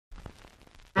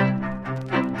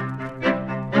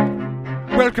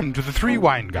Welcome to the Three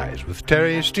Wine Guys with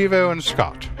Terry, Steve-O, and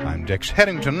Scott. I'm Dex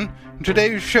Headington, and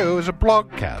today's show is a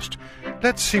blogcast.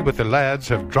 Let's see what the lads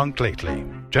have drunk lately.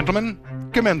 Gentlemen,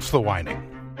 commence the whining.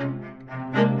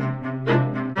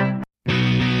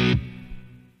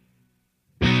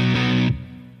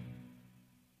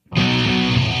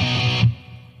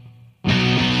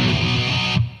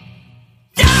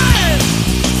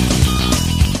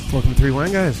 Welcome to Three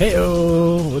Wine Guys.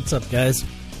 Hey-oh, what's up, guys?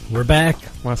 We're back.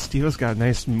 Wow, Steve's got a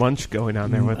nice munch going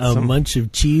on there with a munch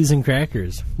of cheese and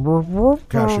crackers.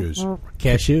 Cashews.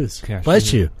 Cashews.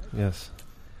 Bless you. Yes.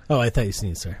 Oh, I thought you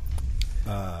sneezed, sorry.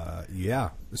 Yeah.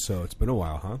 So it's been a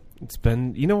while, huh? It's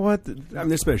been, you know what? I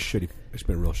mean, it's been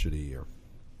a real shitty year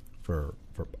for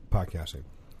podcasting.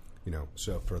 You know,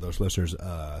 so for those listeners,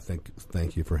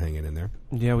 thank you for hanging in there.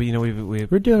 Yeah, well, you know,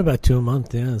 we're doing about 2 a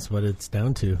month. Yeah, that's what it's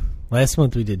down to. Last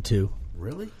month we did 2.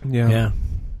 Really? Yeah.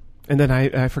 And then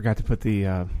I forgot to put the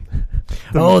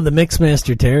the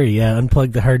Mixmaster Terry. Yeah,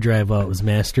 unplugged the hard drive while it was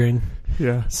mastering.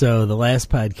 Yeah. So the last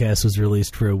podcast was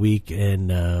released for a week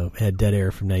and had dead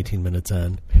air from 19 minutes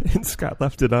on. And Scott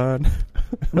left it on.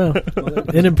 Well,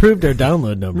 it improved our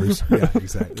download numbers. Yeah,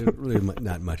 exactly. Really,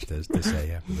 not much to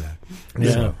say after that.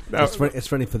 Yeah, so, it's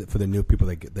funny for the new people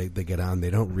that get on. They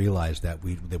don't realize that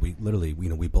we literally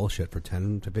we bullshit for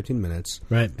 10 to 15 minutes,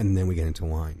 right, and then we get into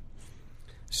wine.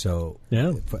 So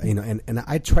yeah, and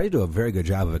I try to do a very good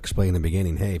job of explaining in the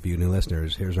beginning. Hey, if you new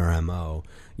listeners, here's our MO.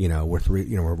 You know, we're three.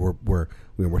 You know,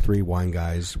 we're three wine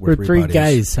guys. We're three buddies.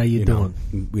 guys. How you doing?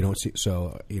 We don't see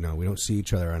we don't see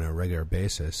each other on a regular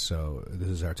basis. So this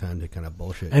is our time to kind of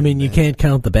bullshit. I mean, you can't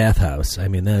count the bathhouse. I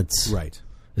mean, that's right.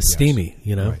 It's steamy,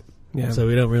 you know. Right. Yeah. So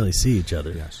we don't really see each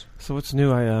other. Yes. So what's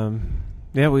new?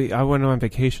 I went on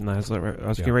vacation last. I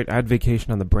was getting ready. I had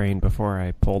vacation on the brain before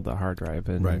I pulled the hard drive,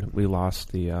 and we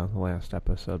lost the last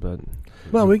episode.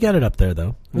 But we got it up there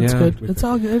though. That's good. It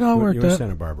all worked out. You're in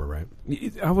Santa Barbara, right?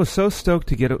 I was so stoked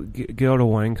to go to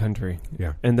wine country.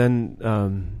 Yeah, and then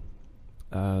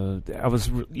I was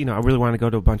I really wanted to go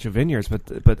to a bunch of vineyards,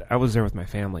 but I was there with my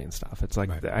family and stuff. It's like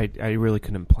I really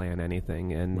couldn't plan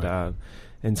anything, and.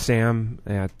 And Sam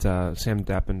at Sam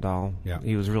Deppendahl,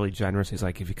 he was really generous. He's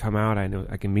like, if you come out, I know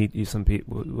I can meet you some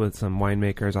people with some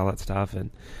winemakers, all that stuff.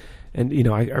 And I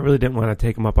really didn't want to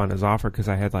take him up on his offer because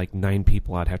I had like 9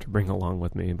 people I'd have to bring along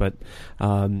with me. But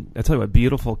I tell you what,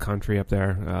 beautiful country up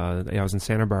there. I was in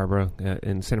Santa Barbara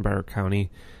County,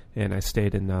 and I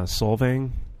stayed in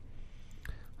Solvang.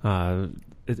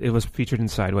 It was featured in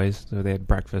Sideways, so they had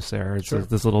breakfast there. It's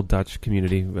this little Dutch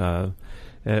community.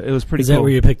 It was pretty cool. Is that where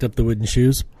you picked up the wooden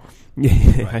shoes?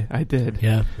 Yeah, right. I did.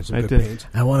 Yeah, I did. Paint.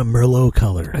 I want a Merlot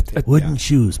color. Wooden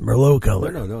shoes, Merlot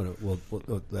color. No.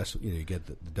 Well, that's you get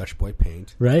the Dutch boy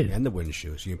paint, right, and the wooden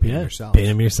shoes. You can paint them yourself. Paint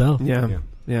them yourself.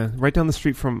 Yeah. Right down the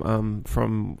street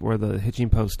from where the Hitching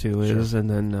Post 2 is, and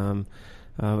then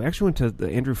we actually went to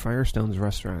the Andrew Firestone's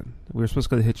restaurant. We were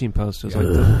supposed to go to the Hitching Post. It was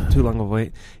like too long of a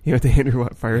wait. At the Andrew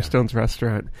Firestone's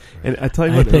restaurant, and I tell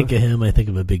you what, I think of him. I think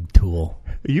of a big tool.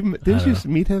 Didn't you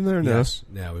meet him there? No? Yes.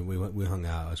 Yeah, we hung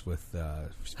out. I was with.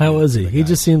 How was he? He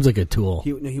just seems like a tool.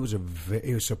 He was he was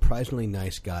a surprisingly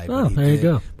nice guy. Oh, there you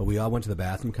go. But we all went to the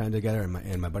bathroom kind of together,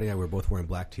 and my buddy and I were both wearing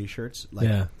black T-shirts,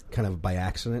 kind of by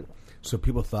accident. So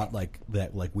people thought like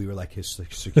we were like his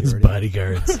security, his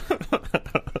bodyguards.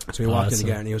 So we walked in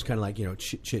together, and he was kind of like he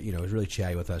was really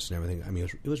chatty with us and everything. I mean,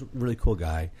 it was a really cool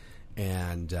guy.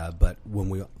 And but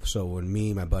when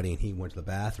me, my buddy, and he went to the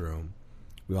bathroom.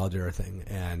 We all did our thing,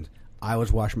 and I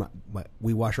was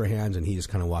we washed our hands, and he just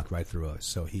kind of walked right through us.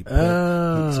 So he pissed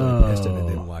it and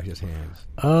didn't wash his hands.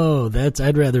 Oh,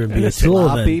 I'd rather be a tool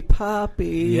than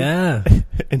Poppy. Yeah.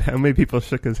 And how many people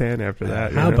shook his hand after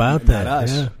that? How about that? Not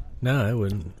us. Yeah. No, I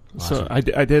wouldn't. Awesome. So I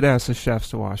did ask the chefs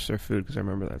to wash their food because I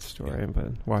remember that story, but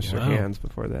wash their hands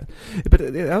before that. But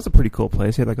that was a pretty cool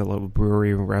place. They had like a little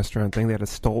brewery restaurant thing. They had a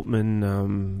Stoltman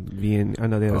I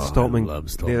know they had a Stoltman. I love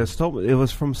Stoltman. They had a Stoltman. It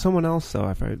was from someone else though.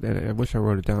 I wish I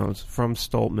wrote it down. It was from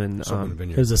Stoltman.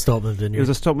 It was a Stoltman vineyard. It was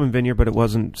a Stoltman vineyard, but it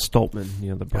wasn't Stoltman.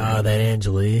 The brand. Oh, that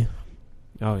Angelie.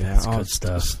 Oh yeah, that's good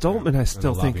stuff. Stoltman, I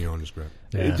still think.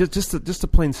 Yeah. Just a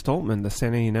plain Stoltman, the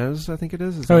Santa Ynez, I think it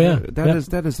is.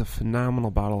 That is a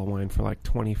phenomenal bottle of wine for like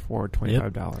 $24,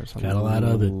 $25. Got a lot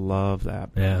of it. Love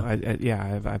that. Yeah, I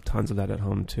have tons of that at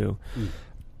home too.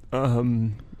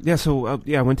 So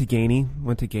I went to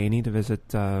Gainey to visit.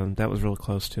 That was real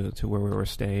close to where we were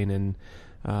staying, and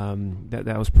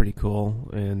that was pretty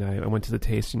cool. And I went to the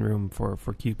tasting room for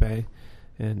Coupe.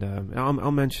 And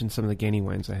I'll mention some of the Gainey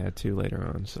wines I had too later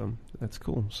on. So that's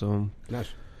cool. So nice.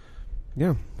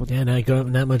 Yeah.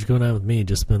 Not much going on with me.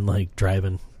 Just been like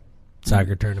driving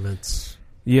soccer tournaments,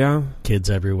 Yeah. Kids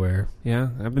everywhere. Yeah.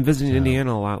 I've been visiting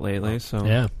Indiana a lot lately, so.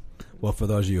 Yeah. Well, for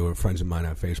those of you who are friends of mine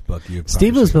on Facebook,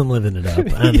 Steve-O's been living it up,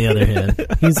 on the other hand.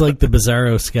 He's like the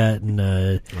Bizarro Scott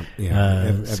and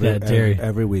Scott Jerry.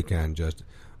 Every weekend, just,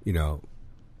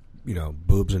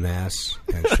 boobs and ass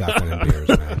and shotgun and beers,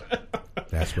 man.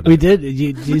 That's what we did.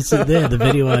 You said the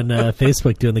video on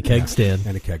Facebook doing the keg stand.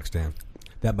 And a keg stand.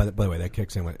 That, by the way, that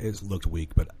keg stand looked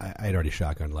weak, but I had already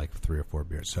shotgunned like 3 or 4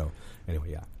 beers. So,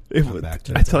 anyway, yeah.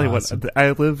 I tell you what,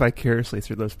 I live vicariously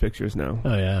through those pictures now.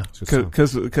 Oh yeah,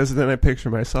 because then I picture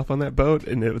myself on that boat,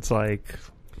 and it's like,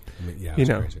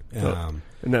 crazy.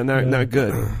 Not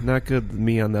good, not good.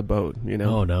 Me on that boat,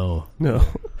 Oh no,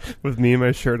 with me and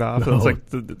my shirt off. No. It was like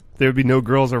there would be no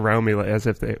girls around me,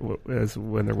 as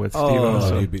when they're with Steve. Oh,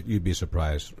 so. you'd be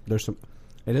surprised. There's some.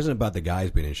 It isn't about the guys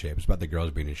being in shape. It's about the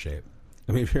girls being in shape.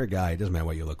 I mean, if you're a guy, it doesn't matter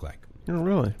what you look like. Oh,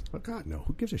 really? Oh God, no.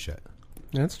 Who gives a shit?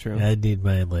 That's true. I need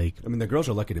my I mean, the girls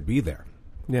are lucky to be there.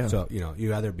 Yeah. So you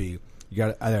gotta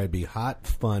either be hot,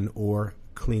 fun, or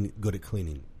good at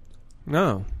cleaning.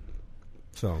 No.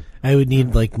 So I would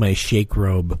need like my shake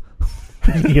robe.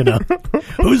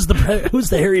 Who's the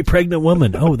hairy pregnant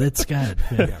woman? Oh, that's Scott.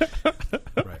 Yeah.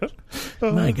 Right.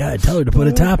 My God, tell her to put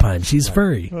a top on. She's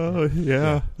furry. Oh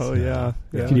yeah. Oh yeah.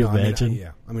 Can you imagine?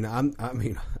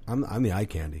 I'm the eye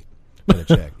candy for the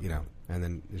chick, and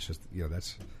then it's just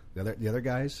that's. The other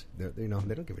guys, they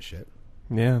don't give a shit.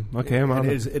 Yeah, okay, I'm on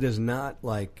it. It is not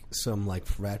like some like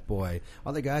frat boy.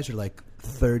 All the guys are like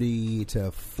 30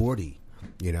 to 40.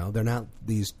 They're not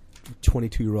these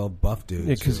 22-year-old buff dudes.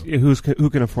 Yeah, because who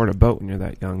can afford a boat when you're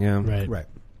that young? Yeah, right.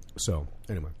 So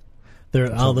anyway,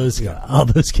 all those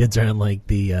kids are on like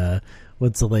the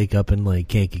what's the lake up in like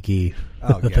Kankakee?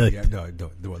 Oh yeah. No,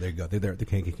 there you go. They're at the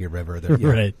Kankakee River.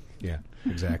 Right. Yeah,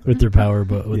 exactly. With their power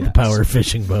boat, the power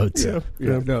fishing boats. Yeah.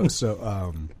 No. So,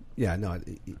 no.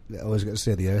 I was going to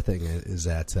say the other thing is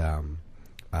that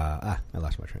I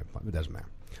lost my train of thought. It doesn't matter.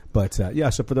 But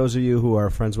so for those of you who are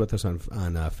friends with us on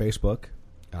Facebook,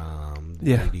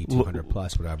 200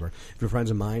 plus, whatever. If you're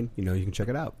friends of mine, you can check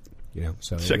it out.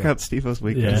 So check out Steve-O's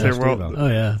weekends.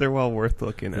 Yeah. They're well worth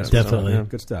looking at. Definitely,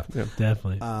 good stuff. Yeah.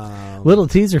 Definitely. Little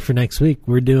teaser for next week.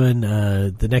 We're doing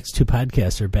the next 2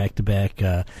 podcasts are back to back.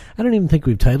 I don't even think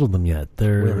we've titled them yet.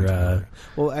 They're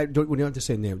we don't have to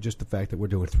say name. Just the fact that we're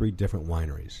doing 3 different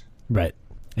wineries. Right,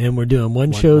 and we're doing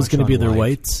one show is going to be their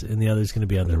whites, and the other is going to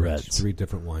be on the reds. 3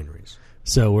 different wineries.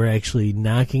 So we're actually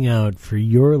knocking out for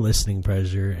your listening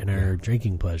pleasure and our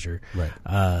drinking pleasure. Right.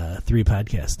 3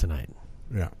 podcasts tonight.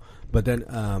 Yeah. But then,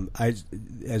 as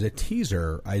a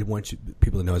teaser, I want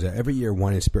people to know that every year,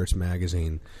 Wine and Spirits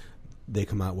magazine, they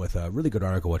come out with a really good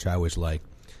article, which I always like.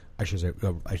 I should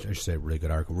say, really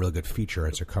good article, really good feature.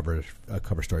 It's a cover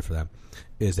story for them.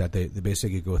 Is that they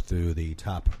basically go through the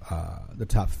top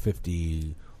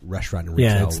 50 restaurant and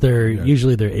retail. Yeah, it's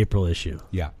usually their April issue.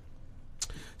 Yeah.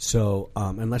 So,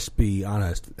 and let's be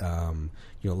honest, a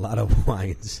lot of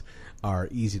wines are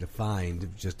easy to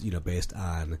find, just based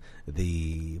on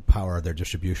the power of their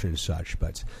distribution and such.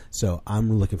 But so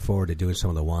I'm looking forward to doing some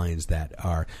of the wines that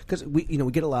are, because we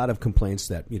get a lot of complaints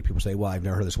that people say, well, I've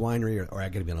never heard of this winery, or I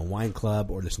got to be on a wine club,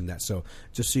 or this and that. So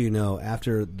just so you know,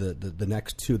 after the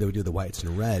next 2 that we do, the whites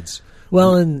and reds.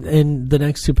 Well, in the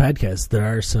next 2 podcasts,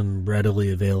 there are some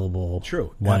readily available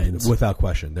wines, without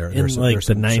question. There's the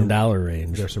 $9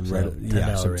 range. There's some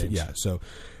 $10 range. Yeah, so.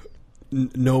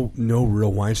 No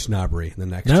real wine snobbery in the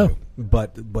next 2,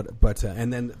 but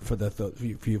and then for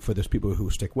those people who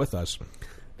stick with us,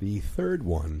 the third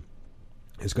one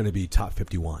is going to be top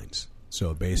 50 wines.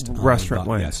 So based on restaurant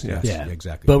wines, yes,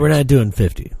 exactly. But we're not doing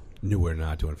 50. No, we're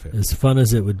not doing 50. As fun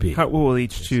as it would be. We'll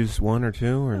each choose 1 or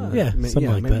 2, or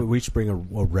something like maybe that. we each bring a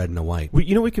red and a white. We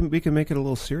can make it a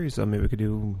little series though. Maybe we could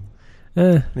do.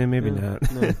 Maybe not.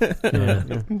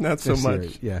 No. Not so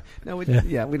much. Yeah. No. We don't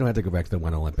have to go back to the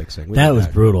Wine Olympics thing. That was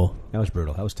brutal. That was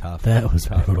brutal. That was tough. That was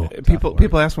brutal.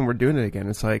 People ask when we're doing it again.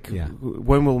 It's like,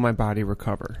 when will my body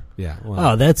recover? Yeah.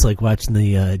 Well, that's like watching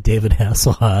the David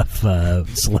Hasselhoff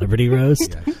Celebrity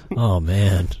Roast. Yes. Oh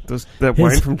man, that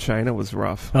wine from China was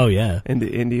rough. Oh yeah, and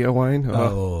the India wine.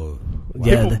 Oh.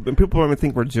 Yeah, people might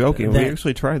think we're joking. We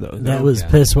actually tried those. That was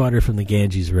piss water from the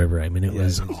Ganges River. I mean, it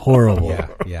was horrible.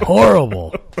 Yeah.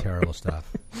 Horrible. Terrible stuff.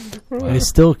 Wow. I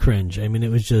still cringe. I mean, it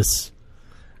was just.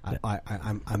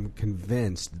 I'm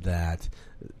convinced that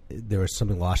there was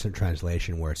something lost in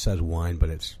translation where it says wine, but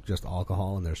it's just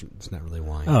alcohol, and it's not really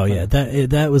wine. Oh yeah,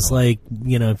 that was like,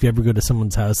 if you ever go to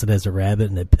someone's house that has a rabbit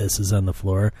and it pisses on the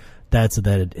floor, that's what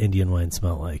that Indian wine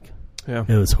smelled like. Yeah,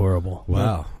 it was horrible.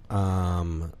 Wow.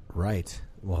 Right.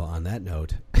 Well, on that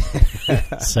note,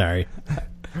 sorry.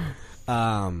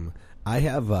 I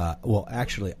have. Well,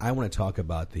 actually, I want to talk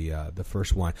about the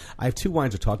first wine. I have two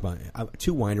wines to talk about.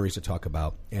 Two wineries to talk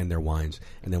about and their wines,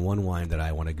 and then one wine that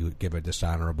I want to give a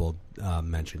dishonorable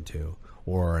mention to,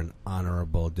 or an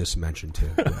honorable dismention to,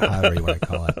 however you want to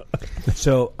call it.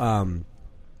 So,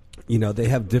 they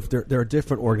have there are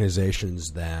different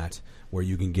organizations where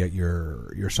you can get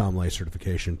your sommelier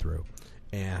certification through.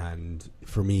 And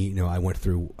for me, I went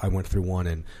through one,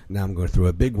 and now I'm going through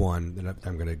a big one that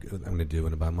I'm going to do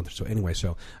in about a month or so. Anyway,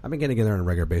 so I've been getting together on a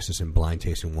regular basis and blind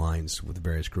tasting wines with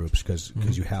various groups because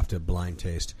you have to blind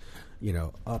taste,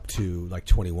 up to like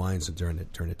 20 wines during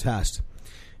the test.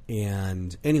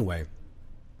 And anyway,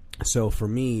 so for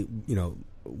me,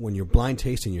 when you're blind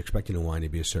tasting, you're expecting a wine to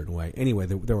be a certain way. Anyway,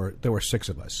 there were 6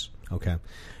 of us, okay,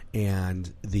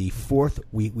 and the fourth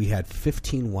we had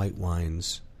 15 white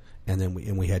wines. And then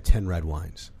we had 10 red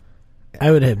wines. I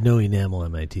would have no enamel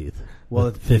on my teeth. Well,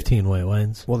 15 white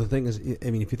wines. Well, the thing is, I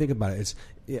mean, if you think about it,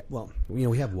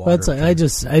 we have water. Well, I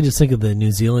just think of the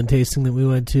New Zealand tasting that we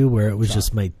went to, where it was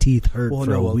just my teeth hurt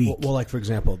for a week. Well, like for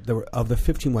example, there were of the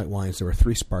 15 white wines, there were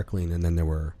 3 sparkling, and then there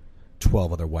were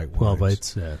 12 other white wines. 12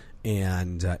 whites, yeah.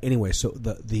 And anyway, so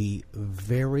the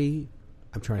very,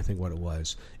 I'm trying to think what it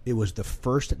was. It was the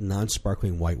first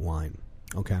non-sparkling white wine.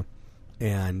 Okay.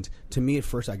 And to me, at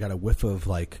first, I got a whiff of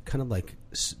kind of like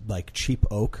cheap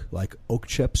oak, like oak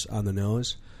chips on the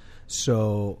nose.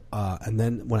 So, and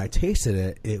then when I tasted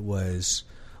it, it was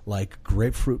like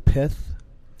grapefruit pith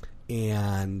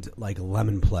and like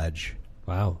lemon pledge.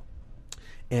 Wow.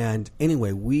 And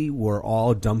anyway, we were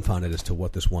all dumbfounded as to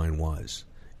what this wine was.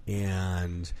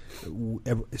 And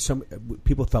some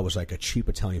people thought it was like a cheap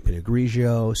Italian Pinot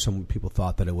Grigio. Some people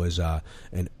thought that it was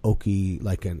an oaky,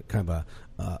 like an kind of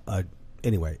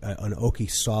an oaky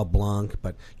Sauv Blanc,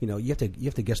 but you have to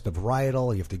guess the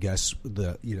varietal, you have to guess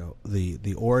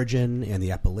the origin and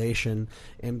the appellation,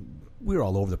 and we were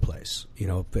all over the place,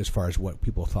 as far as what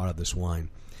people thought of this wine.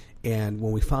 And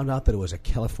when we found out that it was a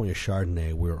California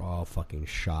Chardonnay, we were all fucking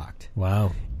shocked.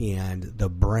 Wow! And the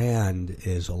brand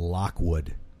is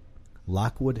Lockwood.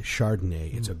 Lockwood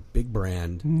Chardonnay. It's a big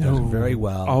brand. No. Does very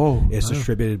well. Oh, it's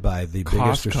distributed by the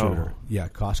biggest distributor. Yeah,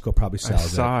 Costco probably sells it. I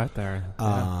saw it there.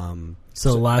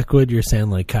 So Lockwood, you're saying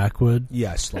like Cockwood?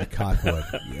 Yes, like Cockwood.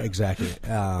 Exactly.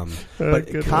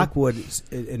 But Cockwood,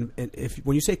 and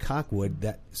when you say Cockwood,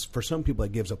 that for some people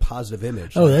it gives a positive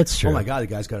image. Oh, that's true. Oh my God, the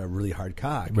guy's got a really hard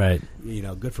cock. Right.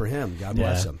 Good for him. God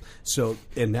bless him. So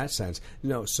in that sense,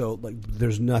 so like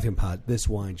there's nothing positive. This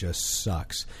wine just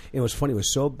sucks. It was funny. It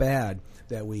was so bad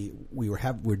that we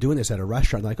were doing this at a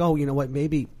restaurant. Like, oh, you know what?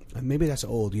 Maybe that's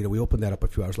old. We opened that up a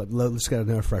few hours. Like, let's get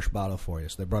another fresh bottle for you.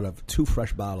 So they brought up 2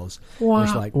 fresh bottles. Wow.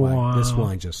 It's like, wow, this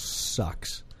wine just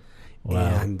sucks. Wow.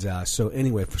 And so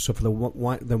anyway, for the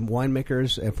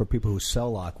winemakers and for people who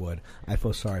sell Lockwood, I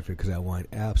feel sorry for you because that wine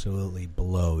absolutely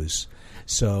blows.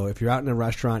 So if you're out in a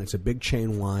restaurant, it's a big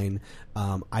chain wine.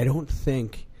 I don't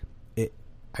think it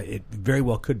very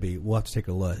well could be. We'll have to take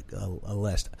a look, a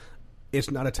list. It's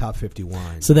not a top 50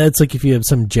 wine. So that's like if you have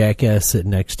some jackass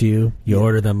sitting next to you, you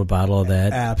order them a bottle of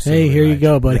that. Absolutely. Hey, here you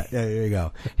go, buddy. Yeah, there you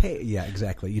go. Hey, yeah,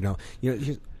 exactly.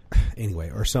 Anyway,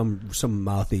 or some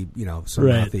mouthy,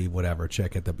 mouthy whatever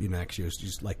chick at the next to you. It's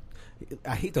just like,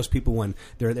 I hate those people when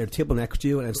they're at their table next to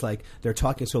you and it's like they're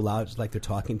talking so loud, it's like they're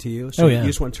talking to you. So you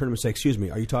just want to turn to them and say, "Excuse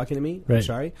me, are you talking to me? Right. I'm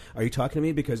sorry, are you talking to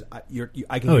me? Because I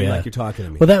can hear you like you're talking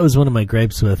to me." Well, that was one of my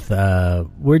gripes with.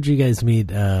 Where'd you guys meet?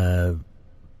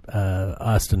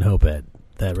 Austin Hope at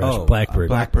that restaurant, Blackbird.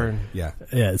 Blackbird, yeah,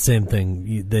 same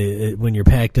thing. When you're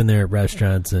packed in there at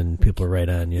restaurants and people are right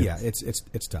on you. Yeah,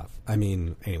 it's tough. I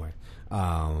mean, anyway,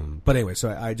 but anyway, so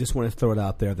I just want to throw it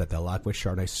out there that the Lockwood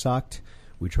Chardonnay sucked.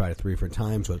 We tried it 3 different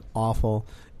times. It was awful.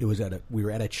 It was we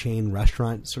were at a chain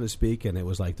restaurant, so to speak, and it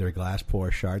was like their glass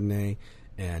pour Chardonnay.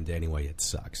 And anyway, it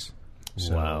sucks.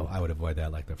 So wow. I would avoid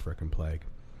that like the frickin' plague.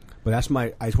 But I just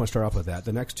want to start off with that.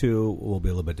 The next 2 will be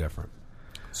a little bit different.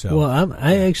 So, well, I'm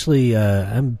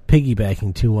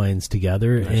piggybacking 2 wines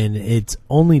together, nice. And it's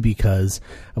only because,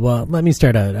 well, let me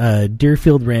start out.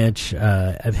 Deerfield Ranch.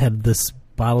 I've had this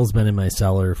bottle's been in my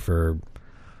cellar for,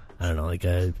 I don't know, like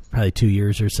probably 2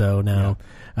 years or so now.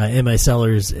 Yeah. And my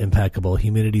cellar's impeccable.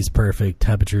 Humidity's perfect.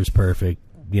 Temperature's perfect.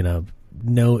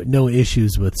 No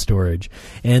issues with storage.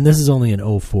 And this is only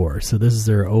an 04. So this is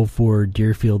their 04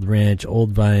 Deerfield Ranch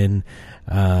Old Vine.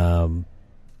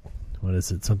 What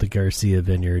is it? Something Garcia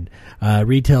Vineyard.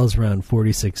 Retails around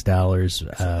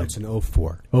 $46. It's an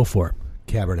 04. 04.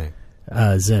 Cabernet.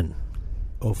 Zin.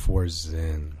 04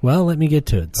 Zin. Well, let me get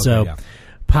to it. Okay,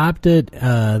 popped it.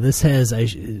 This has,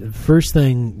 first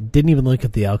thing, didn't even look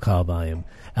at the alcohol volume.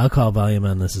 Alcohol volume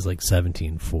on this is like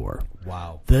 17.4.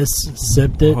 Wow. This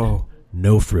sipped it.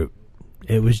 no fruit.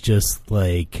 It was just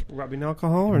like rubbing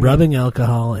alcohol,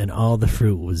 alcohol, and all the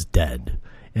fruit was dead.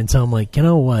 And so I'm like, you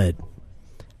know what?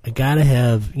 I gotta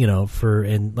have,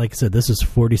 and like I said, this is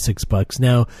 $46.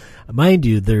 Now, mind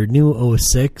you, their new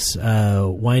 06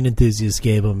 Wine Enthusiast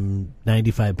gave them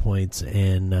 95 points,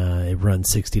 and it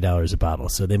runs $60 a bottle.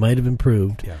 So they might have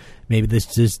improved. Yeah. Maybe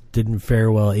this just didn't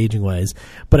fare well aging wise.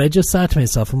 But I just thought to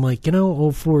myself, I'm like,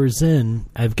 04 Zin,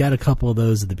 I've got a couple of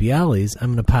those of the Bialys.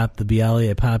 I'm gonna pop the Bialy.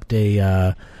 I popped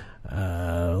a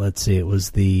let's see, it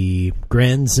was the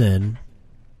Grand Zin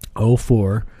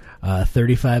 04.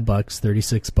 $35,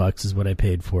 $36 is what I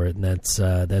paid for it, and that's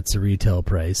the retail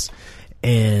price.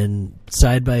 And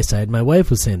side by side, my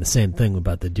wife was saying the same thing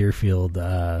about the Deerfield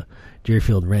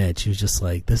Ranch. She was just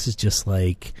like, this is just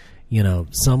like,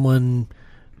 someone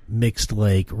mixed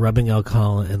like rubbing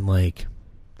alcohol and like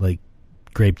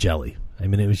grape jelly. I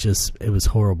mean, it was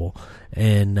horrible,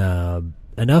 and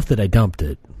enough that I dumped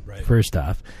it. Right. First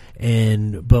off,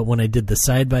 but when I did the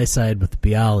side by side with the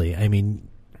Bialy, I mean.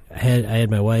 I had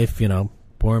my wife,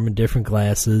 pour them in different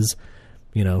glasses,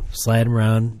 slide them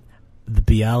around. The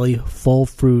Bialy, full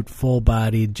fruit, full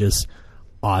bodied, just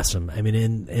awesome. I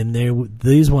mean,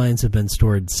 these wines have been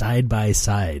stored side by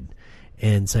side,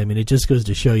 and so I mean, it just goes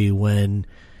to show you when,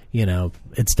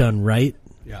 it's done right,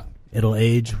 yeah, it'll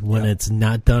age. When it's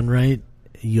not done right,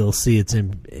 you'll see its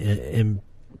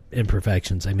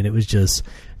imperfections. I mean, it was just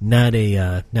not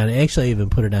actually, I even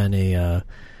put it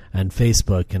on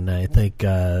Facebook, and I think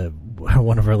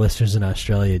one of our listeners in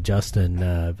Australia, Justin,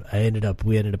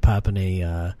 we ended up popping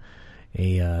I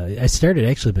started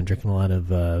actually been drinking a lot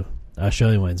of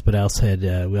Australian wines, but I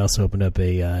also we also opened up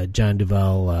a John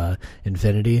Duval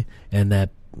Infinity, and that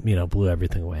blew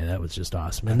everything away. That was just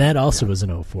awesome, and that also was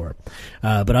an 04.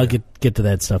 But I'll get to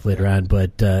that stuff later on.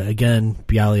 But again,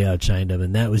 Bialy outshined him,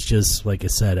 and that was just like I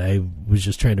said. I was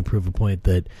just trying to prove a point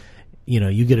that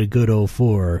you get a good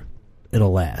 04.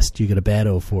 It'll last. You get a bad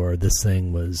 04. This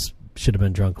thing should have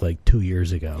been drunk like 2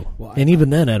 years ago. Well, even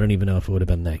then, I don't even know if it would have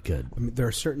been that good. I mean, there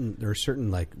are certain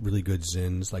like really good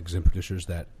Zins, like Zin producers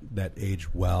that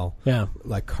age well. Yeah,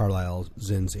 like Carlisle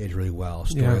Zins age really well.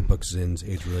 Storybook Zins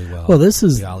age really well. Well, this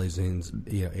is Bialy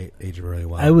Zins age really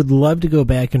well. I would love to go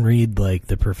back and read like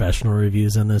the professional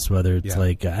reviews on this. Whether it's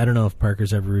like I don't know if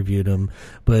Parker's ever reviewed them,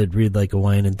 but read like a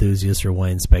Wine Enthusiast or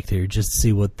Wine Spectator just to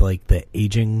see what like the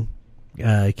aging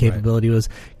capability was,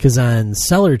 because on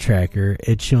Cellar Tracker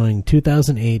it's showing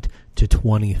 2008 to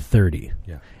 2030.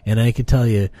 Yeah, and I can tell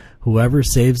you, whoever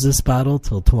saves this bottle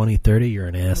till 2030, you're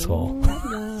an asshole.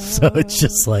 So it's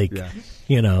just like,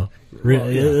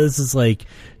 this is like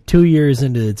 2 years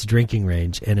into its drinking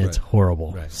range, and it's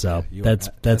horrible. Right. So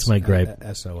that's my gripe.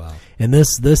 SOL. And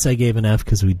this I gave an F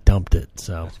because we dumped it.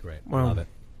 So that's great. Wow. Love it.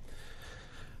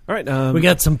 All right, we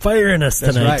got some fire in us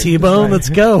tonight, T-Bone. Right. Let's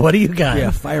go. What do you got?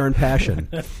 Yeah, fire and passion.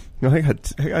 No, I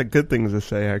got good things to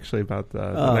say actually about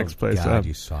the next place. God,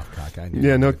 you soft cock!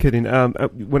 Yeah, no kidding.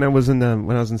 When I was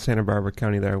in Santa Barbara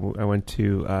County, there I went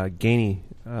to Gainey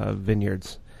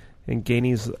Vineyards, and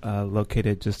Gainey's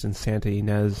located just in Santa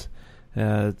Ynez.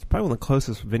 It's probably one of the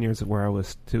closest vineyards to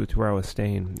where I was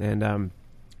staying, and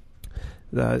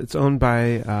it's owned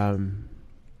by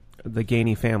the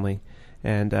Gainey family.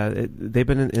 And they've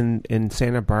been in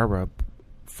Santa Barbara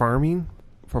farming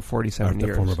for 47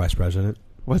 years. The former vice president?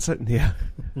 What's that? Yeah.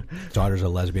 Daughter's a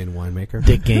lesbian winemaker.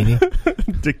 Dick Gainey.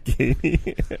 Dick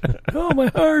Gainey. Oh, my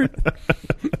heart.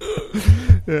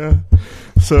 Yeah.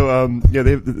 So,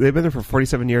 they've been there for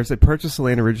 47 years. They purchased the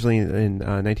land originally in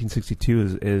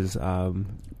 1962 is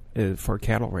for a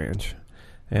cattle ranch.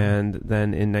 And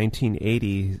then in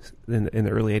 1980, in the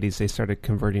early 80s, they started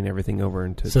converting everything over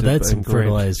into. So that's some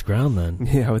fertilized ground, then.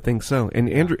 Yeah, I would think so. And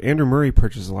Andrew Murray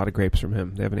purchased a lot of grapes from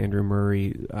him. They have an Andrew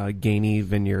Murray Gainey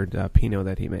Vineyard Pinot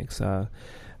that he makes.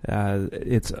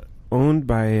 It's owned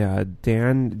by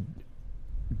Dan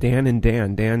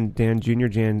Jr.,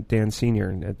 Dan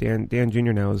Sr. Dan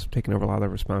Jr. now has taken over a lot of the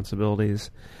responsibilities.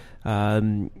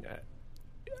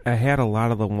 I had a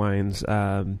lot of the wines.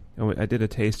 I did a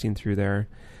tasting through there,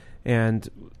 and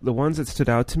the ones that stood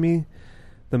out to me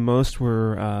the most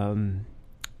were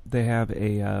they have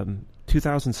a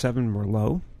 2007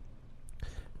 Merlot,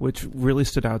 which really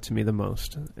stood out to me the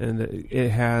most. And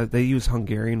they use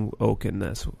Hungarian oak in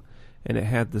this, and it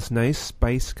had this nice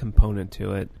spice component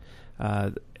to it.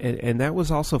 And that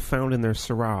was also found in their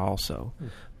Syrah also.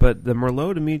 But the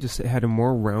Merlot to me just had a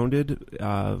more rounded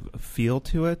feel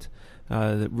to it.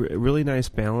 Really nice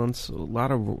balance. A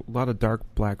lot of dark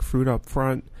black fruit up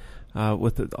front,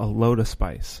 with a load of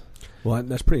spice. Well,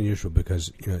 that's pretty unusual because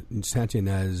in Santa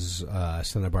Ynez,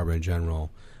 Santa Barbara in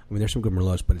general, I mean, there's some good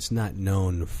Merlots, but it's not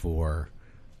known for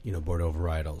Bordeaux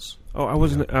varietals. Oh, I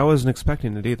wasn't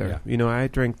expecting it either. Yeah. I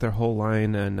drank their whole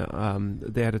line, and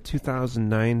they had a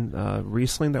 2009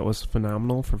 Riesling that was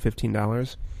phenomenal for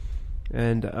 $15,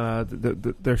 and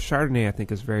their Chardonnay I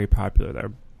think is very popular.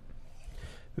 They're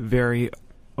very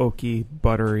oaky,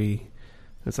 buttery.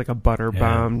 It's like a butter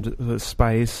bombed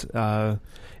spice.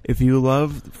 If you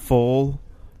love full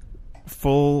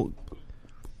on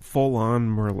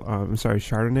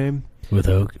Chardonnay with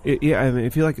oak,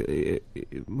 if you like,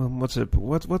 what's a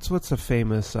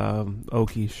famous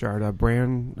oaky Chardonnay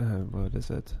brand? What is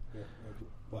it?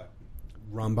 What?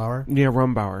 Rombauer? Yeah,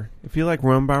 Rombauer. If you like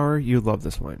Rombauer, you love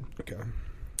this wine. Okay.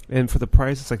 And for the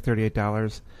price, it's like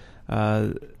 $38.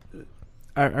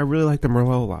 I really like the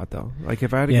Merlot a lot, though. Like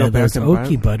if I had to go back and buy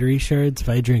oaky buttery shards, if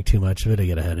I drink too much of it, I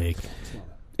get a headache.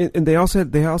 And they also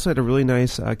had a really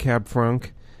nice Cab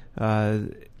Franc.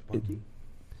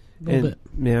 Bit.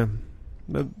 Yeah,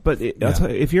 but I'll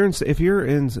tell you, if you're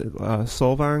in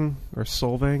Solvang or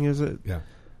Solvang, is it? Yeah.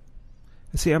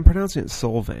 See, I'm pronouncing it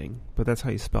Solvang, but that's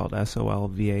how you spell it,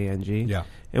 Solvang. Yeah.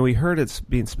 And we heard it's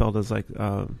being spelled as like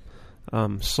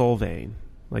Solvang.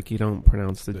 Like you don't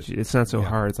pronounce the G. It's not so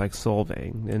hard. It's like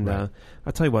Solvang. And I'll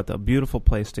tell you what, a beautiful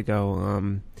place to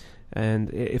go.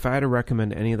 And if I had to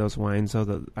recommend any of those wines,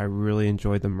 though, I really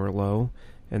enjoyed the Merlot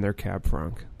and their Cab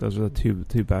Franc. Those are the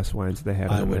two best wines they have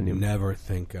in the menu. I would never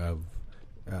think of...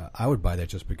 I would buy that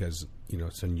just because,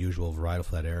 it's unusual varietal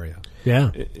for that area.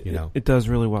 Yeah. It does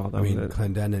really well, though. I mean,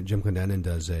 Jim Clendenin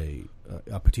does a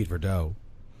Petit Verdot.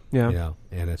 Yeah.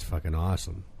 And it's fucking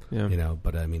awesome. Yeah.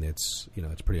 But I mean, it's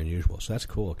it's pretty unusual. So that's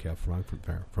cool. Cab Franc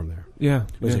from there. Yeah.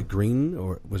 Was it green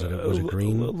or was it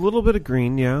green? A little bit of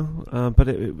green, yeah. But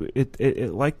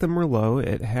it like the Merlot,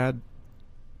 it had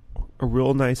a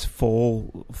real nice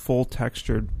full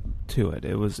texture to it.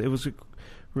 It was a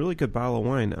really good bottle of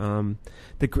wine.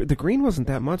 The green wasn't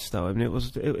that much though. I mean,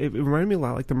 it reminded me a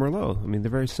lot like the Merlot. I mean, they're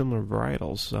very similar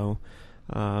varietals. So.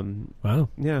 Wow.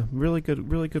 Yeah, really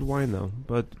good wine though.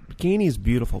 But Guinea's a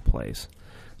beautiful place.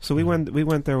 So we went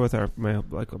there with a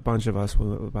bunch of us,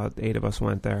 about 8 of us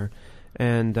went there,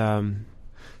 and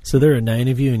so there were 9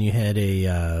 of you, and you had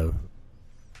a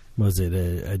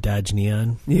Dodge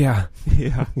Neon? Yeah.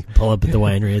 Pull up at the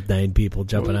winery with 9 people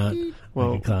jumping out.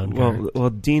 Well,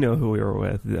 Dino, who we were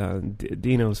with,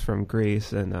 Dino's from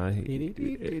Greece, and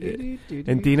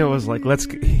Dino was like, "Let's."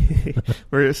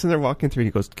 We're sitting there walking through, and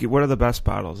he goes, "What are the best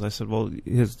bottles?" I said, "Well,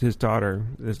 his daughter,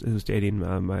 who's dating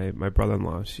my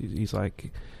brother-in-law, he's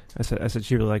like." I said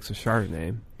she really likes a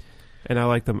Chardonnay, and I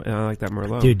like them. And I like that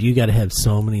Merlot. Dude, you got to have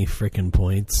so many freaking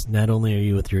points. Not only are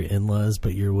you with your in-laws,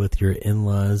 but you're with your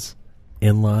in-laws.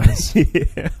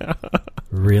 Yeah.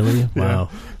 Really? Wow.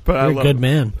 But you're a good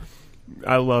man.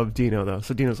 I love Dino though.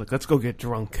 So Dino's like, "Let's go get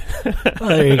drunk." Oh,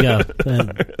 there you go.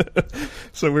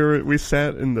 So we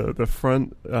sat in the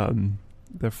front.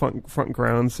 The front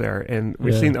grounds there, and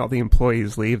we've seen all the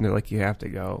employees leave, and they're like, "You have to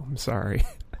go. I'm sorry."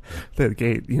 The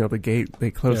gate,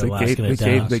 they close the gate.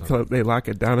 They lock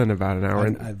it down in about an hour.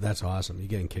 That's awesome. You're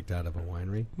getting kicked out of a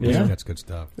winery. Yeah, that's good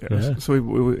stuff. Yeah. So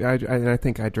I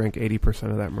think I drank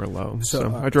 80% of that Merlot.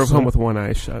 So I drove home with one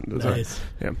eye shut. Nice.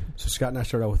 Yeah. So Scott and I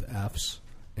started out with Fs.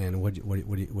 And what are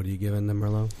you giving the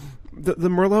Merlot? The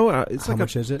Merlot, it's how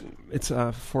much is it? It's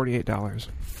 $48.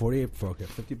 $48 for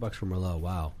 $50 for Merlot.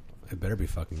 Wow, it better be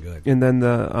fucking good. And then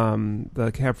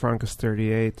the Cab Franc is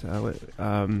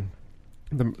 $38.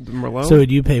 The Merlot. So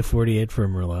would you pay $48 for a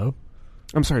Merlot?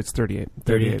 I'm sorry, it's $38.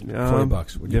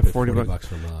 $40. Would you pay $40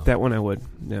 for Merlot? That one I would.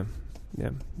 Yeah.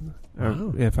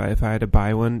 Wow. If I had to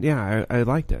buy one, I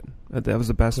liked it. That was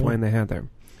the best wine they had there.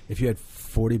 If you had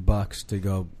 $40 to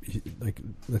go, like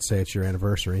let's say it's your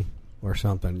anniversary or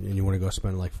something, and you want to go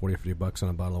spend like $40 or $50 on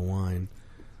a bottle of wine.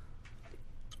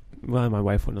 Well, my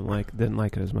wife didn't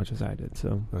like it as much as I did,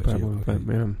 so probably. Okay.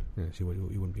 But, you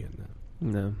wouldn't be in that.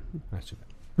 No, that's too bad.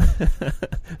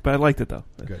 But I liked it though.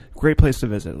 Good. Great place to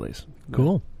visit, at least.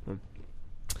 Cool.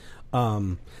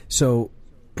 So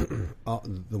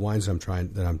the wines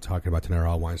that I'm talking about tonight are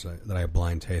all wines that I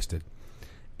blind tasted,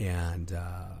 and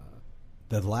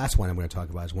the last wine I'm going to talk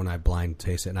about is one I blind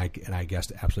tasted, and I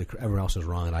guessed absolutely. Everyone else is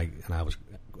wrong, and I was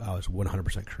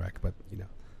 100% correct. But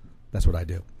that's what I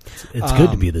do. It's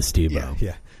good to be the Steve-O.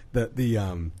 Yeah.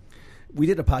 We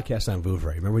did a podcast on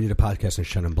Vouvray. Remember, we did a podcast on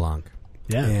Chenin Blanc.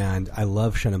 Yeah. And I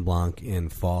love Chenin Blanc in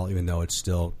fall, even though it's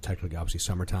still technically obviously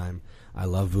summertime. I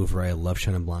love Vouvray. I love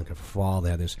Chenin Blanc in fall.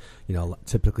 They have this,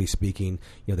 typically speaking,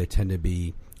 they tend to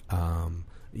be, a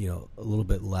little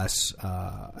bit less,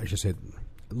 a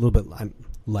little bit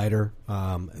lighter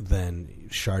than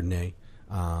Chardonnay.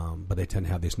 but they tend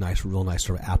to have these real nice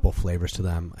sort of apple flavors to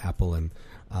them. Apple and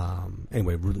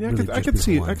anyway, really, I could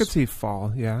see fall,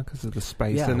 because of the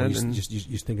spice in it. You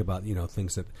just think about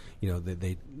things that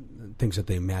things that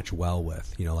they match well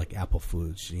with, like apple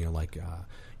foods, like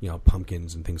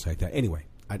pumpkins and things like that. Anyway,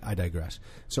 I digress.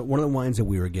 So one of the wines that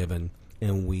we were given,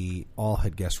 and we all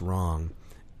had guessed wrong,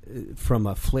 from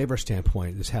a flavor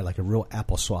standpoint, this had like a real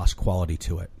applesauce quality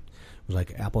to it. It was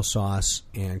like applesauce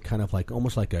and kind of like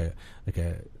almost like a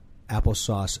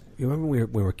applesauce. You remember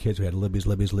when we were kids, we had Libby's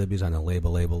on a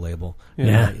label.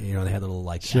 Yeah. They had a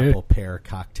little apple pear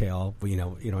cocktail. You know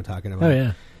what I'm talking about?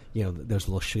 Oh yeah. Those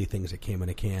little shitty things that came in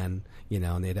a can.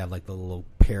 And they'd have like the little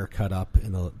pear cut up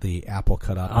and the apple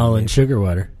cut up. All in sugar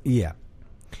water. Yeah.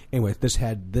 Anyway, this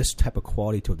had this type of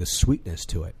quality to it, this sweetness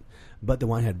to it. But the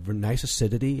wine had nice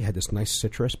acidity, had this nice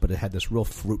citrus, but it had this real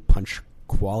fruit punch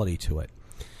quality to it.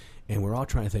 And we're all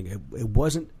trying to think. It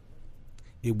wasn't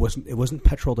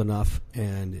petroled enough,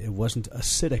 and it wasn't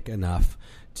acidic enough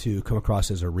to come across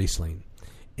as a Riesling.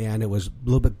 And it was a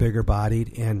little bit bigger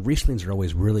bodied. And Rieslings are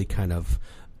always really kind of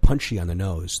punchy on the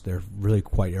nose. They're really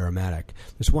quite aromatic.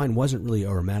 This wine wasn't really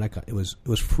aromatic. It was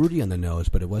fruity on the nose,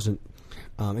 but it wasn't.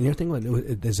 And the other thing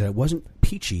is that it wasn't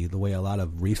peachy the way a lot of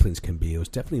Rieslings can be. It was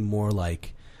definitely more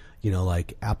like,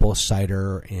 like apple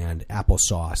cider and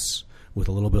applesauce with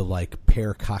a little bit of like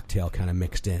pear cocktail kind of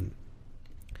mixed in.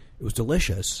 It was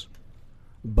delicious,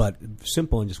 but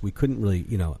simple, and just we couldn't really,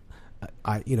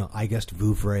 I guessed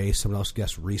Vouvray, someone else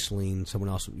guessed Riesling, someone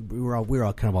else. We were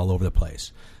all kind of all over the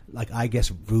place. Like I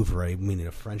guessed Vouvray, meaning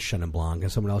a French Chenin Blanc,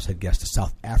 and someone else had guessed a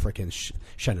South African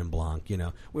Chenin Blanc.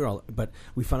 But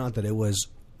we found out that it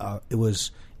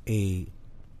was a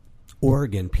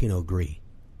Oregon Pinot Gris.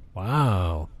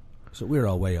 Wow. So we were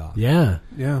all way off. Yeah.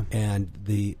 And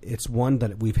it's one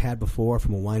that we've had before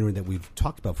from a winery that we've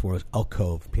talked about before. Is Elk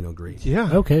Cove Pinot Gris. Yeah.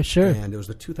 Okay, sure. And it was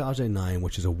the 2009,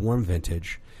 which is a warm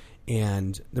vintage.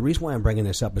 And the reason why I'm bringing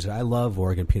this up is that I love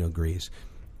Oregon Pinot Gris,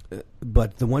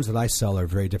 but the ones that I sell are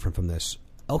very different from this.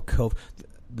 Elk Cove,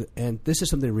 and this is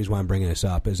something, the reason why I'm bringing this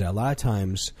up is that a lot of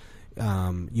times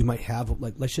you might have,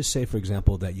 like, let's just say, for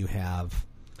example, that you have,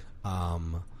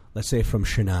 let's say from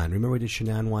Chenin. Remember we did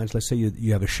Chenin wines? Let's say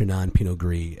you have a Chenin Pinot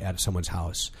Gris at someone's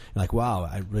house. You're like, wow,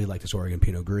 I really like this Oregon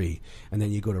Pinot Gris. And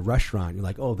then you go to a restaurant, you're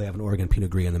like, oh, they have an Oregon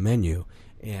Pinot Gris on the menu.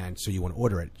 And so you want to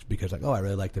order it because, like, oh, I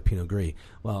really like the Pinot Gris.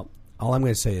 Well, all I'm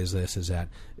going to say is this, is that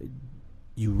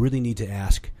you really need to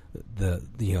ask the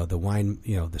wine,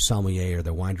 the sommelier or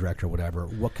the wine director or whatever,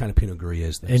 what kind of Pinot Gris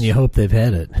is this? And you hope they've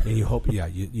had it. And you hope,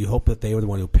 you hope that they were the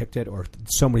one who picked it, or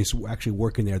somebody's actually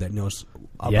working there that knows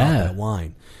about that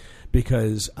wine.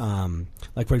 Because,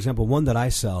 like, for example, one that I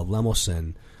sell,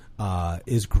 Lemelson,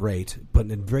 is great, but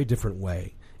in a very different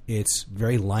way. It's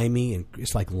very limey, and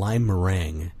it's like lime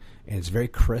meringue, and it's very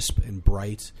crisp and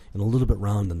bright and a little bit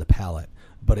round on the palate.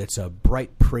 But it's a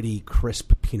bright, pretty,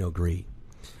 crisp Pinot Gris.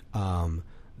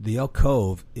 The Elk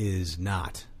Cove is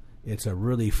not. It's a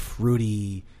really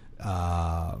fruity,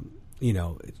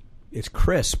 it's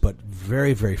crisp, but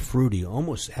very, very fruity.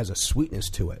 Almost has a sweetness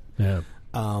to it. Yeah.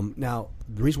 Now,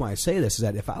 the reason why I say this is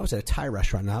that if I was at a Thai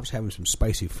restaurant and I was having some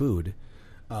spicy food,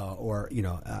 or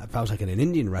if I was like in an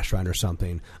Indian restaurant or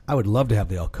something, I would love to have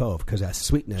the Elk Cove because that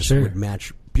sweetness would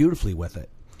match beautifully with it.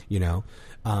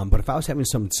 But if I was having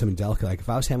some delicate, like if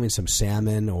I was having some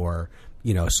salmon or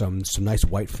some nice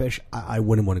whitefish, I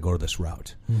wouldn't want to go to this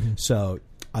route. Mm-hmm. So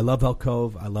I love Elk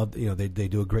Cove. I love they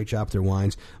do a great job with their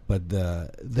wines, but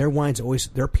their wines always,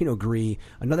 their Pinot Gris.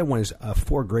 Another one is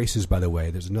Four Graces, by the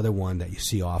way. There's another one that you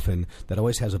see often that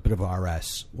always has a bit of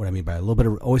RS. What I mean by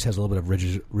always has a little bit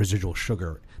of residual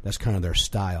sugar. That's kind of their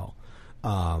style.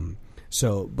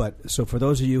 So for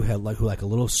those of you who like a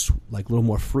little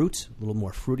more fruit, a little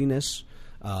more fruitiness,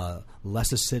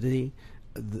 less acidity,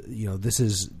 this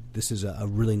is a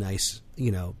really nice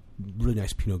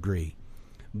Pinot Gris,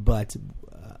 but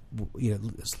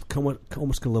it's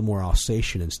almost a little more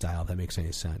Alsatian in style, if that makes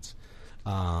any sense.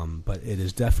 But it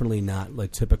is definitely not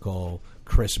like typical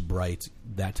crisp, bright,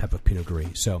 that type of Pinot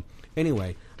Gris. So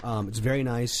anyway, it's very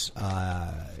nice.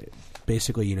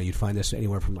 Basically, you'd find this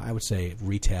anywhere from, I would say,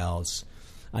 retails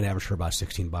on average for about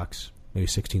 $16, maybe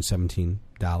 $16,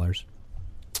 $17.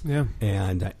 Yeah.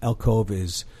 And Elk Cove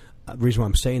is, the reason why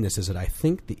I'm saying this is that I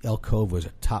think the Elk Cove was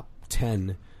a top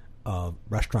 10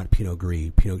 restaurant Pinot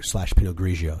Gris, Pinot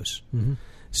Grigios. Mm-hmm.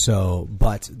 So,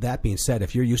 but that being said,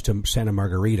 if you're used to Santa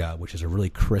Margarita, which is a really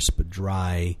crisp,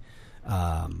 dry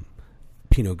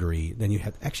Pinot Gris, then you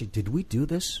have, actually, did we do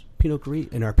this Pinot Gris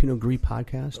in our Pinot Gris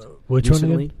podcast? Which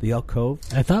recently? One again? The Elk Cove.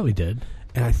 I thought we did.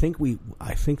 And I think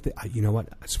that, you know what?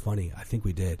 It's funny. I think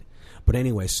we did. But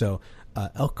anyway, so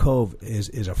Elk Cove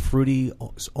is a fruity,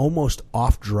 almost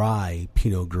off-dry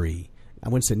Pinot Gris. I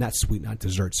wouldn't say not sweet, not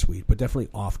dessert sweet, but definitely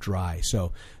off-dry.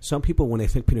 So some people, when they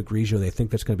think Pinot Grigio, they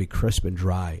think that's going to be crisp and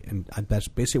dry. And that's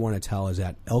basically what I want to tell is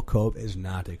that Elk Cove is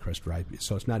not a crisp, dry.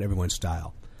 So it's not everyone's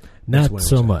style. Not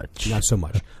so much. Not so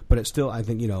much. But it's still, I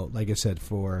think, like I said,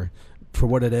 for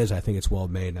what it is, I think it's well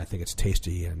made, and I think it's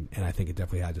tasty, and I think it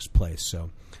definitely has its place. So,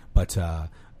 but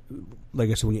like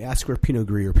I said, when you ask for a Pinot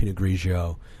Gris or Pinot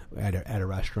Grigio at a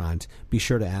restaurant, be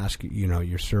sure to ask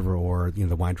your server or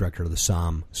the wine director or the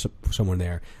somm, someone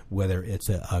there, whether it's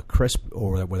a crisp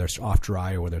or whether it's off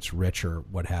dry or whether it's rich or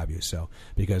what have you. So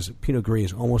because Pinot Gris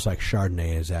is almost like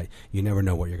Chardonnay, is that you never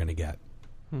know what you're going to get.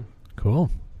 Cool.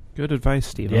 Good advice,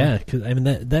 Steve. Yeah, because I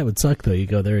mean that would suck though. You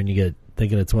go there and you get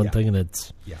thinking it's one thing and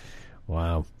it's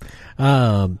wow.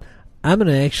 I'm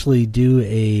gonna actually do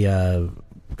a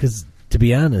because to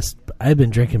be honest, I've been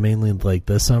drinking mainly like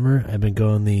this summer. I've been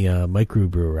going the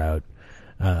microbrew route.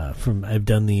 I've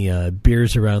done the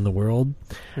beers around the world.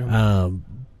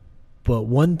 But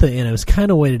one thing, and I was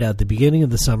kind of weighted out. At the beginning of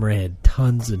the summer, I had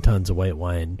tons and tons of white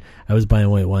wine. I was buying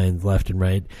white wines left and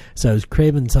right, so I was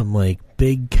craving some like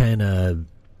big kind of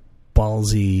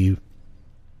ballsy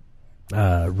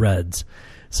reds.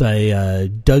 So I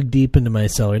dug deep into my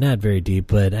cellar, not very deep,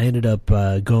 but I ended up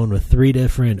going with 3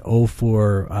 different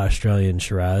 04 Australian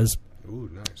Shiraz. Ooh,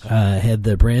 nice. Had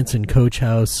the Branson Coach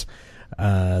House,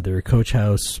 their Coach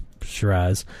House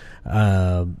Shiraz,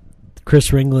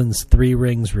 Chris Ringland's 3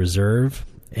 Rings Reserve,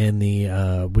 and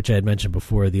the which I had mentioned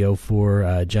before, the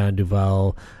 04 John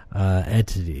Duval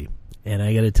Entity. And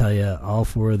I got to tell you, all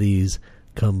 4 of these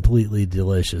completely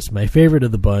delicious. My favorite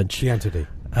of the bunch, the Entity.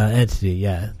 Entity,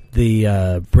 yeah.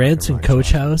 The Branson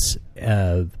Coach House,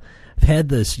 I've had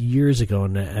this years ago,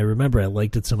 and I remember I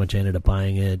liked it so much I ended up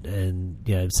buying it, and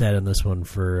I've sat on this one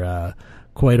for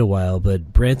quite a while.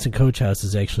 But Branson Coach House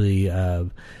is actually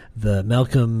the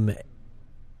Malcolm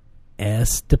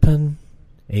Astepin,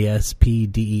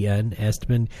 Aspden,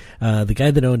 Astepin. The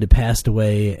guy that owned it passed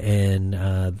away, and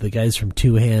the guys from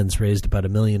Two Hands raised about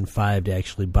 $1.5 million to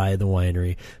actually buy the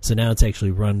winery. So now it's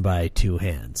actually run by Two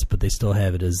Hands, but they still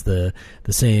have it as the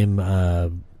same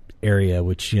area,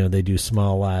 which they do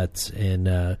small lots. And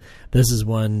this is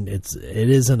one. It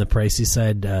is on the pricey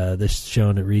side. This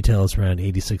shown at retail is around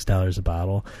 $86 a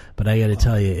bottle. But I got to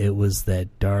tell you, it was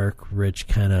that dark, rich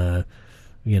kind of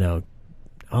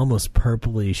almost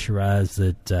purpley Shiraz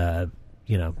that the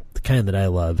kind that I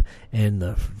love, and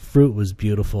the fruit was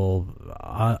beautiful,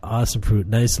 awesome fruit,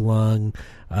 nice long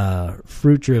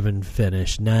fruit driven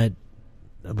finish, not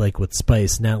like with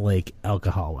spice, not like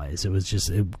alcohol wise. It was just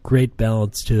a great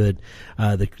balance to it.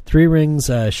 The 3 Rings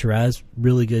Shiraz,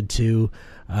 really good too.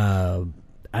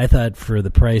 I thought for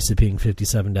the price of being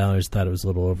 $57, thought it was a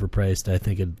little overpriced. I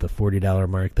think at the $40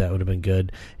 mark, that would have been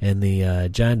good. And the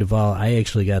John Duval, I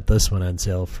actually got this one on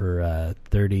sale for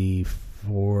 $34,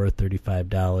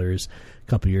 $35 a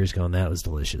couple years ago, and that was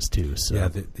delicious too. So yeah,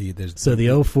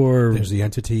 the 04, there's the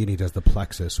Entity, and he does the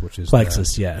Plexus, which is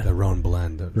the Rhone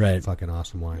blend, right? Fucking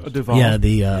awesome wine. Yeah,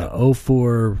 the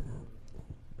 04.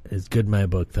 Is good in my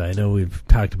book, though. I know we've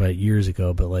talked about it years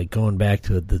ago, but like going back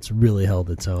to it, that's really held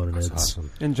its own. And that's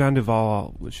awesome. And John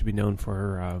Duval should be known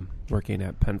for working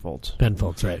at Penfolds.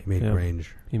 Penfolds, right? He made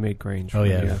Grange. He made Grange.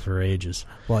 For ages.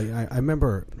 Well, I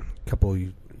remember a couple.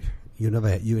 You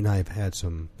and I have had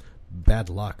some bad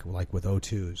luck, like with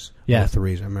O2s,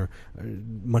 O3s. I remember a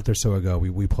month or so ago,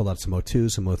 we pulled out some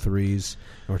O2s, some O3s,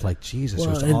 and we're like, Jesus, it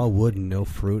was all wood and no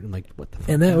fruit, and like, what the fuck?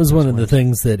 And that was one of the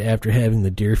things that after having the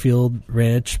Deerfield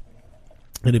Ranch,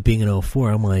 and it being an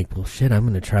 04, I'm like, well, shit, I'm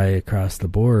going to try across the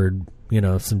board,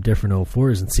 some different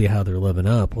 04s and see how they're living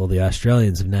up. Well, the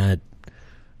Australians have not,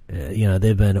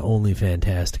 they've been only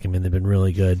fantastic. I mean, they've been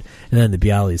really good. And then the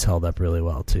Bialys held up really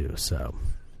well, too. So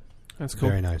that's cool.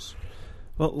 Very nice.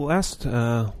 Well, last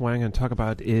one I'm going to talk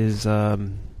about is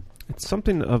it's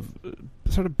something of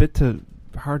sort of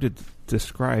hard to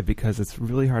describe because it's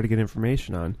really hard to get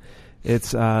information on.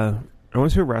 It's I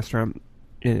went to a restaurant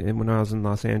when I was in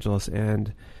Los Angeles,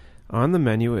 and on the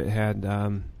menu it had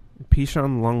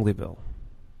Pichon Longueville,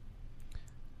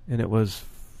 and it was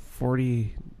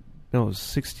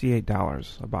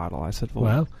 $68 a bottle. I said,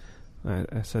 well, wow. I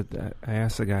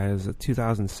asked the guy, is it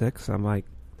 2006? I'm like,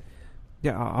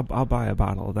 yeah, I'll buy a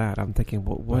bottle of that. I'm thinking,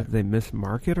 what did they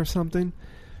mismarket or something?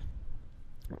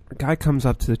 A guy comes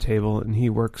up to the table, and he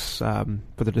works for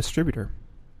the distributor.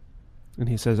 And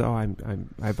he says, I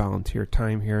volunteer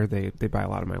time here. They buy a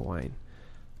lot of my wine.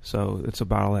 So it's a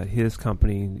bottle that his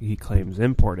company, he claims,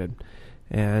 imported.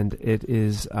 And it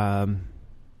is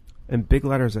in big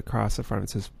letters across the front, it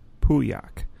says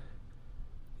Pauillac.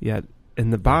 Yet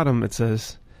in the bottom, it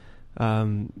says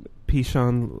Pichon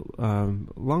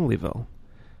Longueville.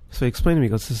 So he explained to me,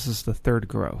 he goes, this is the third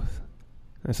growth.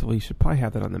 I said, well, you should probably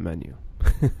have that on the menu.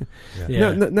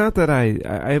 Yeah. No, not that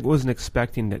I wasn't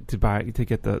expecting it to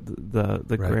get the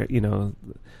Right.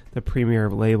 the premier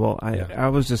label. I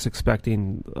was just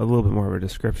expecting a little bit more of a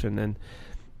description. And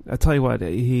I tell you what,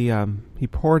 he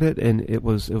poured it, and it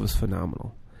was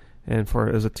phenomenal. And it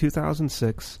was a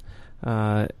 2006.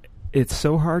 It's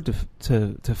so hard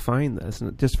to find this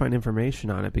and just find information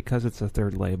on it because it's a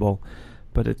third label,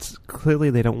 but it's clearly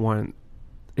they don't want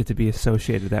it to be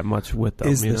associated that much with them.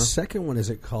 Is the second one? Is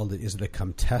it the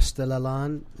Comtesse de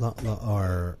Lalande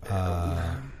or?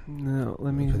 No,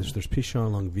 let me. There's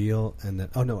Pichon Longueville, and then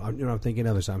I'm thinking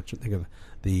of I'm thinking of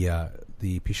the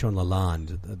Pichon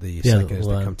Lalande. The second is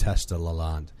the Comtesse de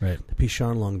Lalande. Right. The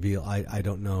Pichon Longueville. I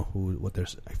don't know what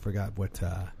there's. I forgot what.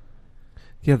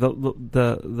 Yeah, the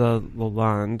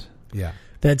Lalande. Yeah,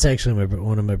 that's actually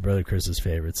one of my brother Chris's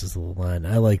favorites. Is the Lalande.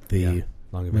 I like the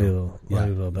Longueville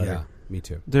better. Yeah, me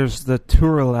too. There's the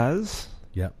Tourlaise.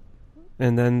 Yep.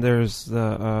 And then there's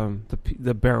the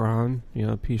Baron,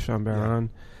 Pichon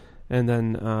Baron, and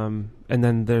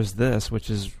then there's this, which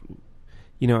is,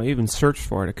 I even searched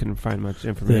for it. I couldn't find much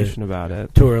information about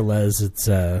it. Tourlaise, it's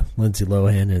Lindsay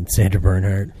Lohan and Sandra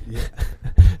Bernhard. Yeah.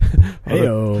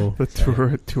 Heyo.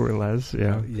 The Tourlaise,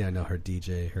 yeah. Yeah, no, her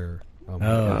DJ, her.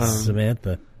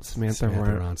 Samantha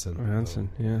Ronson,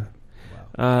 yeah.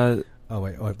 Wow.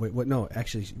 Wait! No,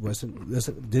 actually,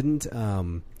 didn't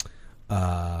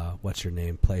what's her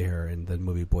name play her in the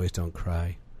movie Boys Don't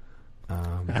Cry?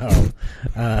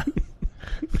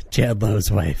 Chad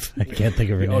Lowe's wife. I can't think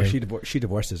of her name. She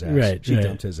divorced his ass. Right, she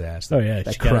dumped his ass. Oh yeah,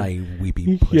 that crying,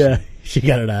 weepy pussy. Yeah, she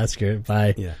got an Oscar.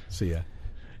 Bye. Yeah. So yeah.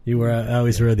 I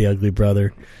always were the ugly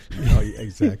brother. Oh, yeah,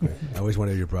 exactly. I always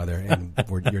wanted your brother, and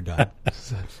you're done.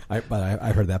 But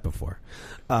I've heard that before.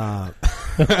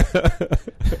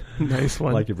 Nice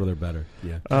one. I like your brother better.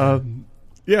 Yeah.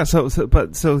 Yeah. So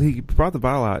he brought the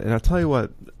bottle out, and I'll tell you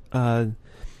what.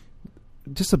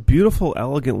 Just a beautiful,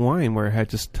 elegant wine where it had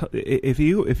just. If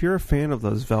you're a fan of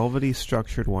those velvety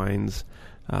structured wines.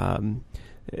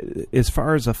 As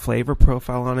far as a flavor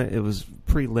profile on it, it was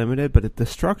pretty limited, but the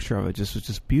structure of it was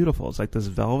just beautiful. It's like this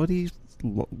velvety,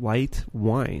 light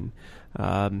wine.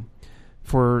 I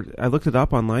looked it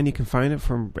up online. You can find it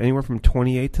from anywhere from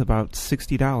 $28 to about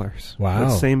 $60. Wow! The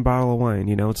same bottle of wine.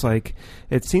 It's like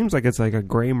it seems like it's like a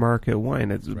gray market wine.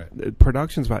 Right.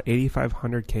 Production's about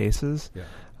 8,500 cases. Yeah.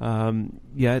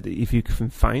 Yet if you can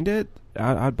find it,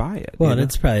 I'd buy it. Well, and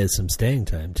it's probably some staying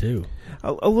time too.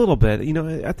 A little bit,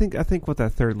 I think with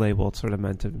that third label, it's sort of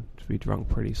meant to be drunk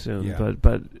pretty soon. Yeah.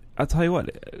 But I'll tell you what,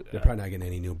 they're probably not getting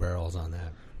any new barrels on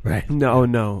that. Right? No, oh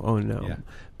no. Yeah.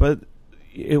 But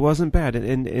it wasn't bad.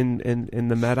 In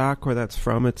the Medoc where that's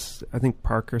from, I think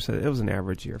Parker said it was an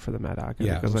average year for the Medoc. I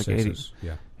think it was like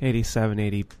 87,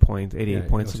 88 points,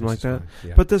 something like that.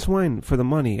 Yeah. But this wine, for the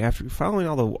money, after following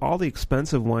all the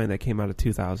expensive wine that came out of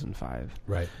 2005,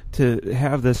 right, to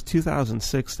have this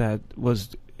 2006 that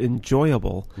was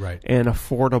enjoyable, right, and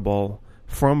affordable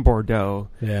from Bordeaux,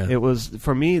 it was,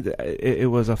 for me, it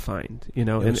was a find. It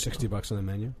was $60 on the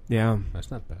menu. Yeah,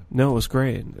 that's not bad. No, it was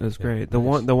great. It was great. The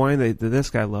wine that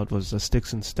this guy loved was the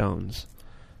Sticks and Stones.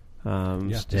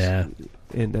 And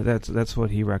that's what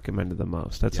he recommended the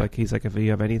most. He's like, if you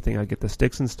have anything, I'd get the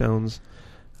Sticks and Stones.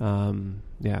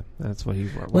 That's what he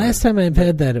wanted. Last time I've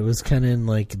had that, it was kind of in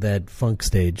like that funk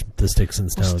stage, the Sticks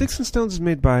and Stones. Well, Sticks and Stones is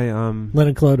made by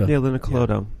Lena Clodo. Yeah, Lena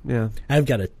Clodo. Yeah. I've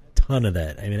got a ton of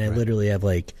that. I mean, I literally have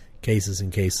like cases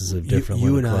and cases of different.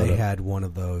 You and I had one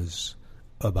of those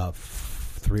about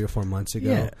 3 or 4 months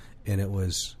ago, and it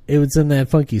was in that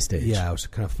funky stage. Yeah, it was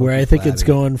kind of funky, where I think it's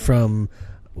going from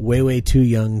way too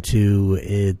young to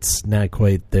it's not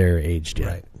quite there aged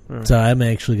yet. Right. So I'm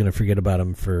actually going to forget about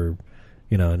them for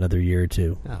another year or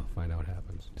two. I'll find out what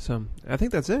happens. So I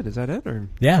think that's it. Is that it? Or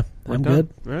yeah, I'm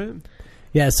good. Right.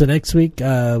 Yeah, so next week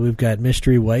we've got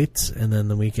Mystery Whites, and then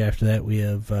the week after that we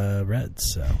have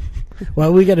Reds. So,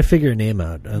 well, we got to figure a name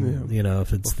out.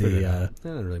 If it's not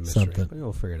really mystery, something. but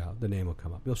we'll figure it out. The name will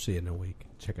come up. You'll see it in a week.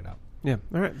 Check it out. Yeah.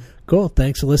 All right. Cool.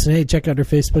 Thanks for listening. Hey, check out our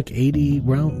Facebook.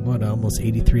 Almost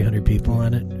 8,300 people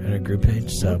on it on our group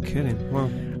page. So, no kidding. Well,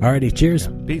 alrighty. Cheers.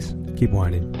 Yeah. Peace. Keep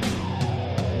whining.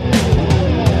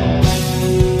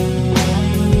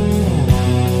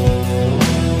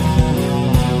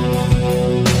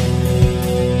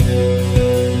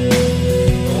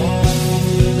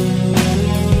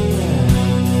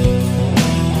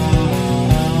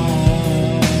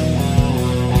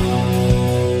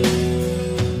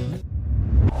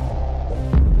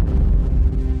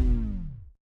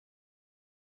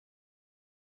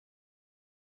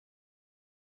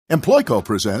 Employco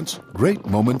presents Great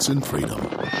Moments in Freedom.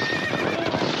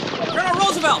 Colonel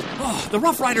Roosevelt! Oh, the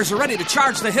Rough Riders are ready to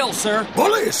charge the hill, sir.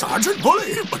 Bully, Sergeant,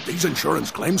 bully! But these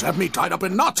insurance claims have me tied up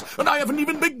in knots, and I haven't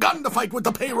even begun to fight with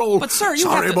the payroll. But, sir, you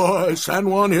Sorry, have to... boys. San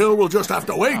Juan Hill will just have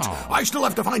to wait. Oh. I still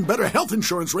have to find better health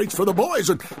insurance rates for the boys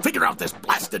and figure out this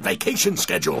blasted vacation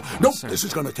schedule. Nope, sir. This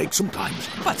is going to take some time.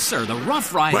 But, sir, the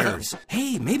Rough Riders... Where?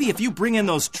 Hey, maybe if you bring in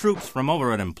those troops from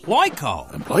over at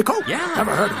Employco. Employco? Yeah.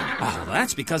 Never heard of them. Oh,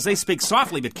 that's because they speak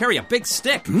softly but carry a big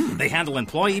stick. They handle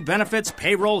employee benefits,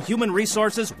 payroll, human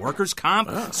resources, workers'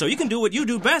 comp. So you can do what you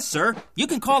do best, sir. You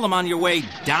can call them on your way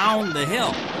down the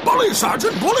hill. Bully,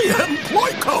 Sergeant, bully,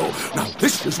 Employco. Now,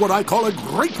 this is what I call a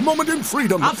great moment in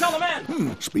freedom. I'll tell the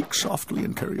man. Speak softly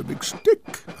and carry a big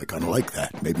stick. I kind of like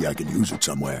that. Maybe I can use it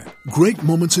somewhere. Great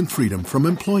moments in freedom from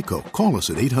Employco. Call us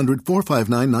at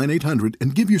 800-459-9800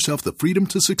 and give yourself the freedom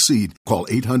to succeed. Call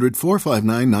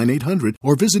 800-459-9800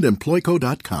 or visit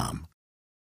Employco.com.